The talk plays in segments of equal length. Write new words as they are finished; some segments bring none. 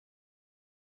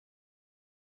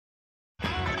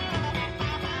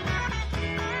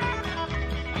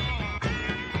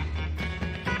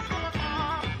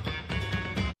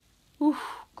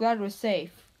glad we're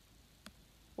safe.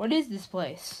 What is this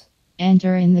place?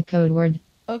 Enter in the code word.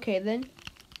 Okay then.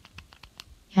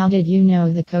 How did you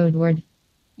know the code word?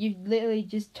 You literally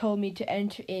just told me to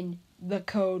enter in the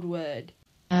code word.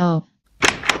 Oh.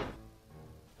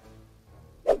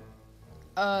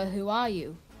 Who are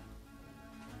you?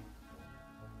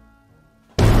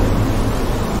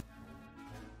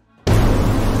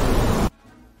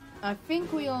 I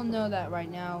think we all know that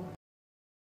right now.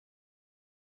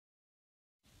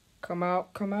 Come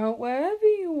out wherever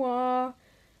you are.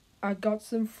 I got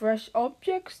some fresh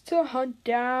objects to hunt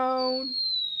down.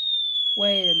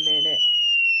 Wait a minute.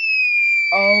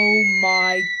 Oh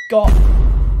my god.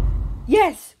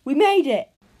 Yes, we made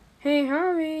it. Hey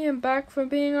Harry, I'm back from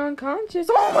being unconscious.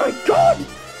 Oh my god!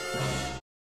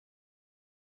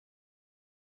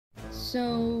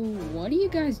 So, what are you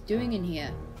guys doing in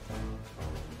here?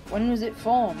 When was it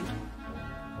formed?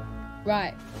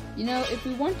 Right. You know, if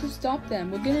we want to stop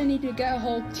them, we're gonna need to get a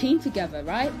whole team together,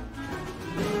 right?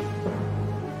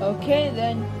 Okay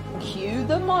then, cue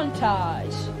the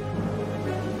montage.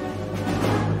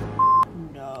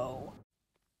 No.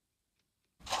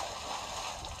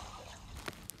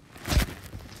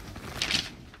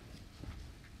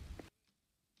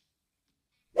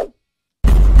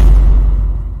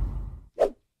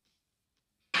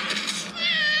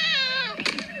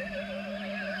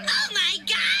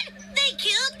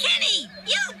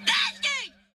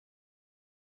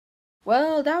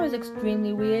 Well, that was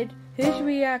extremely weird. Who should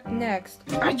react next?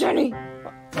 Jenny!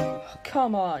 Oh,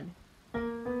 come on.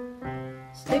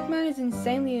 Stickman is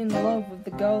insanely in love with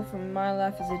the girl from My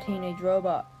Life as a Teenage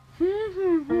Robot.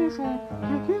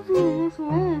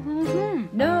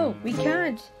 No, we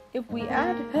can't. If we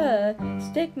add her,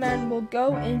 Stickman will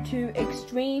go into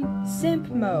extreme simp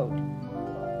mode.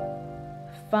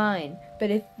 Fine, but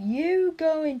if you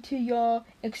go into your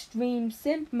extreme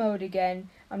simp mode again,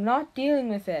 I'm not dealing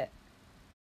with it.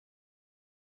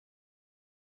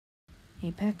 Hey,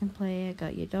 pack and play, I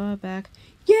got your dog back.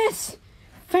 Yes!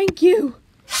 Thank you!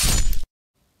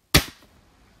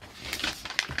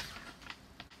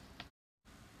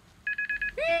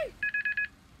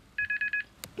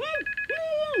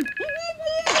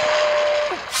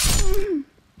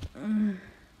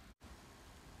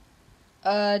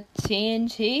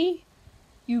 TNT?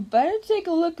 You better take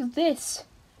a look at this.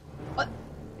 What?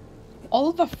 All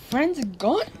of our friends are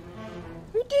gone?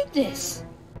 Who did this?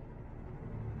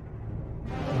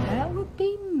 That would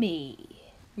be me.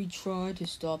 We tried to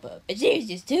stop her, but she was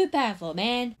just too powerful,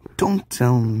 man. Don't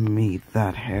tell me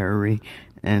that Harry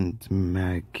and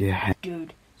Maggie...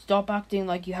 Dude, stop acting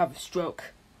like you have a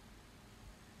stroke.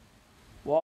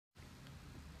 What?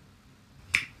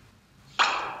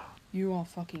 You are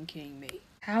fucking kidding me.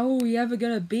 How are we ever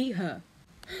gonna beat her?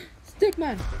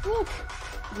 Stickman, look!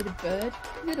 Is it a bird?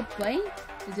 Is it a plane?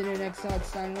 Is it an exiled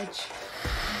sandwich?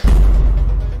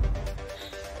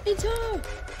 It's her!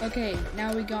 Okay,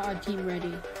 now we got our team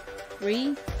ready.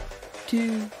 3,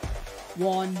 2,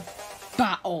 1,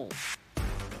 battle!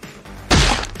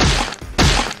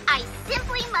 I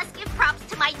simply must give props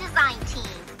to my design team.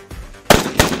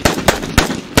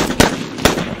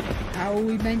 How are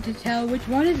we meant to tell which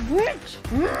one is which?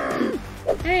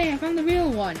 Hey, I found the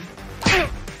real one.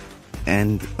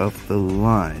 End of the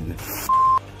line.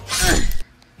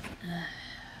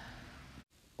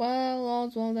 Well,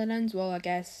 all's well that ends well, I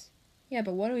guess. Yeah,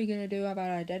 but what are we gonna do about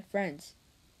our dead friends?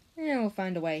 Yeah, we'll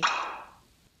find a way.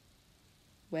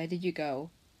 Where did you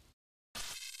go?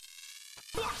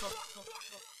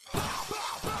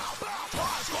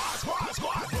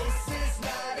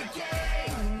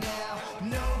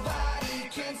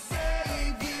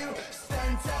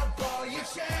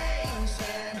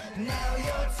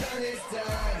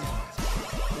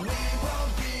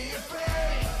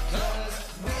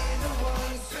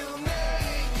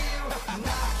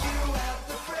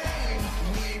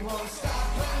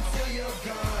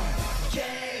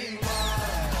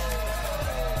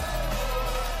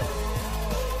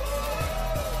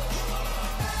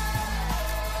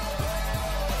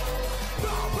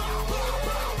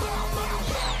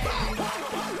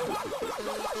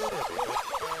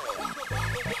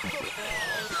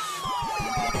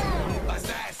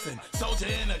 Soldier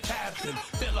and a captain,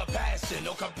 feel a passion,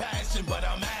 no compassion, but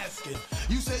I'm asking.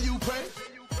 You say you pray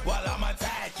while I'm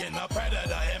attacking a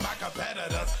predator, and my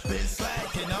competitors been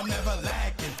slacking. I'm never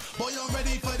lacking. Boy, I'm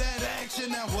ready for that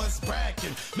action. Now what's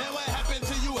bracking? Man, what happened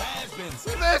to you has-beens?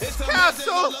 This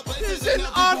castle is in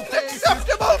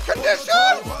unacceptable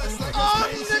condition.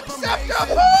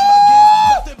 Unacceptable.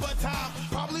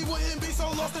 Probably wouldn't be so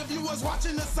lost if you was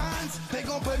watching the signs. They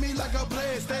gon' play me like a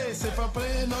PlayStation if I'm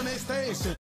playing on their station.